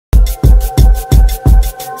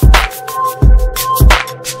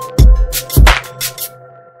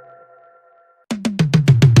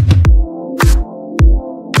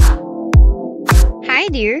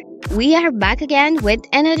here, we are back again with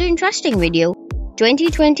another interesting video.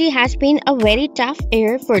 2020 has been a very tough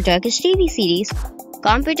year for Turkish TV series.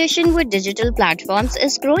 Competition with digital platforms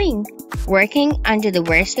is growing. Working under the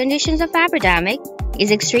worst conditions of epidemic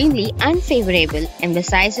is extremely unfavorable, and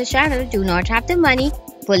besides, the channel do not have the money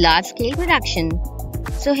for large-scale production.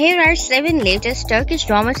 So here are 7 latest Turkish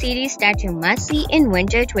drama series that you must see in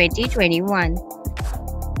winter 2021.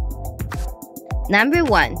 Number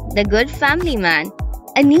 1. The Good Family Man.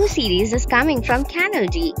 A new series is coming from Channel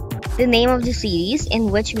D. The name of the series,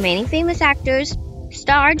 in which many famous actors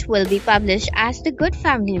starred, will be published as The Good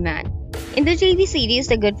Family Man. In the TV series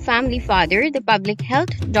The Good Family Father, the public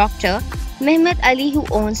health doctor Mehmet Ali, who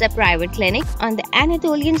owns a private clinic on the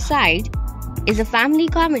Anatolian side, is a family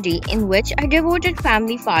comedy in which a devoted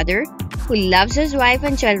family father who loves his wife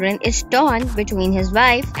and children is torn between his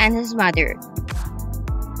wife and his mother.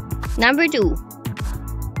 Number 2.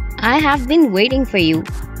 I Have Been Waiting for You.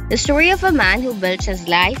 The story of a man who built his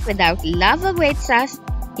life without love awaits us.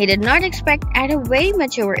 He did not expect at a very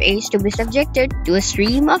mature age to be subjected to a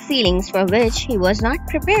stream of feelings for which he was not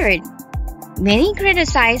prepared. Many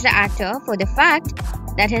criticize the actor for the fact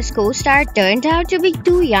that his co-star turned out to be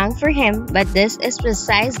too young for him, but this is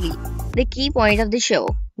precisely the key point of the show.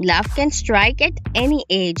 Love can strike at any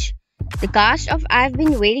age. The cast of I've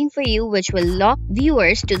Been Waiting for You, which will lock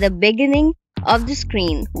viewers to the beginning of the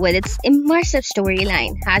screen with its immersive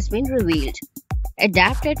storyline, has been revealed.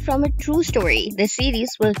 Adapted from a true story, the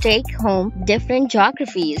series will take home different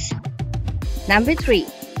geographies. Number 3.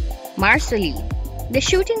 Marsali. The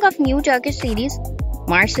shooting of new Turkish series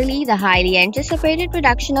Marsali, the highly anticipated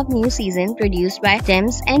production of new season produced by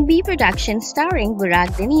Thames and B Productions, starring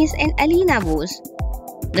Burak Deniz and Alina Boz.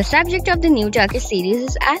 The subject of the new Turkish series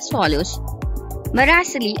is as follows.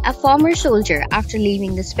 Marsali, a former soldier, after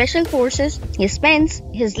leaving the special forces, he spends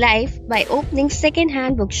his life by opening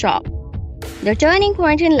second-hand bookshop. The turning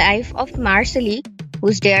point in life of Marsali,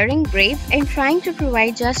 who's daring, brave, and trying to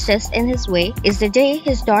provide justice in his way, is the day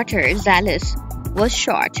his daughter, Zalis, was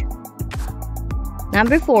shot.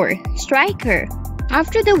 Number 4. Striker.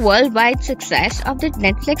 After the worldwide success of the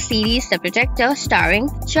Netflix series The Protector, starring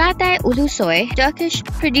Çağatay Ulusoy, Turkish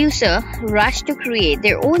producer rushed to create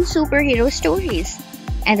their own superhero stories.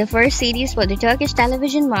 And the first series for the Turkish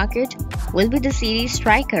television market will be the series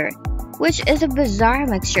Striker, which is a bizarre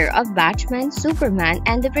mixture of Batman, Superman,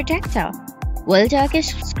 and The Protector. Will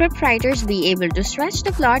Turkish scriptwriters be able to stretch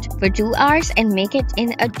the plot for 2 hours and make it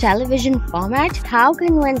in a television format? How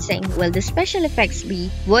convincing will the special effects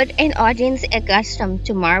be? Would an audience accustomed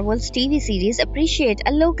to Marvel's TV series appreciate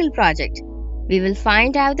a local project? We will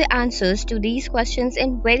find out the answers to these questions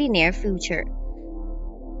in very near future.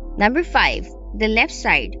 Number 5. The Left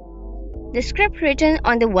Side. The script written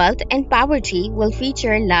on the wealth and poverty will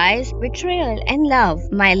feature lies, betrayal, and love.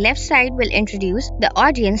 My Left Side will introduce the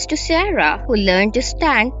audience to Sarah, who learned to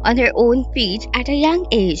stand on her own feet at a young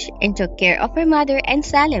age and took care of her mother and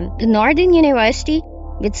Salim. The Northern University,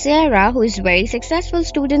 with Sarah, who is a very successful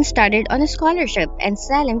student, studied on a scholarship, and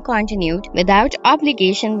Salim continued without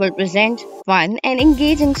obligation, will present fun and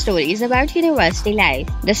engaging stories about university life.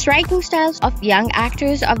 The striking styles of young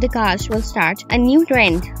actors of the cast will start a new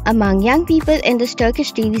trend among young people in this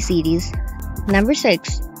Turkish TV series. Number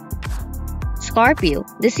 6. Scorpio.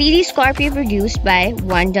 The series Scorpio, produced by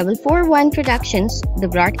 1441 Productions, the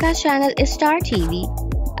broadcast channel is Star TV.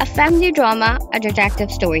 A family drama, a detective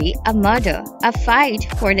story, a murder, a fight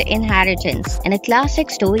for the inheritance, and a classic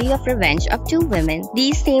story of revenge of 2 women.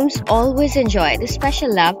 These themes always enjoy the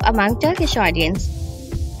special love among Turkish audience.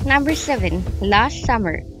 Number 7. Last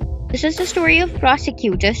Summer. This is the story of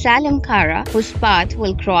prosecutor Salim Kara, whose path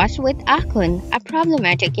will cross with Akun, a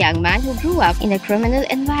problematic young man who grew up in a criminal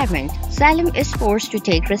environment. Salim is forced to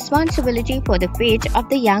take responsibility for the fate of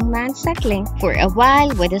the young man, settling for a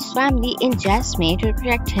while with his family in Jasmine to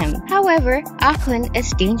protect him. However, Akun is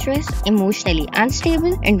dangerous, emotionally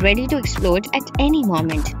unstable, and ready to explode at any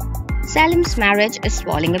moment. Salim's marriage is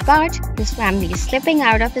falling apart, his family is slipping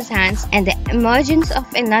out of his hands, and the emergence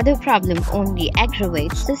of another problem only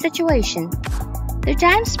aggravates the situation. The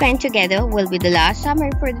time spent together will be the last summer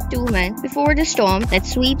for the 2 men before the storm that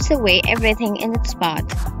sweeps away everything in its path.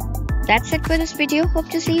 That's it for this video. Hope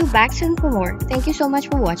to see you back soon for more. Thank you so much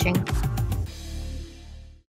for watching.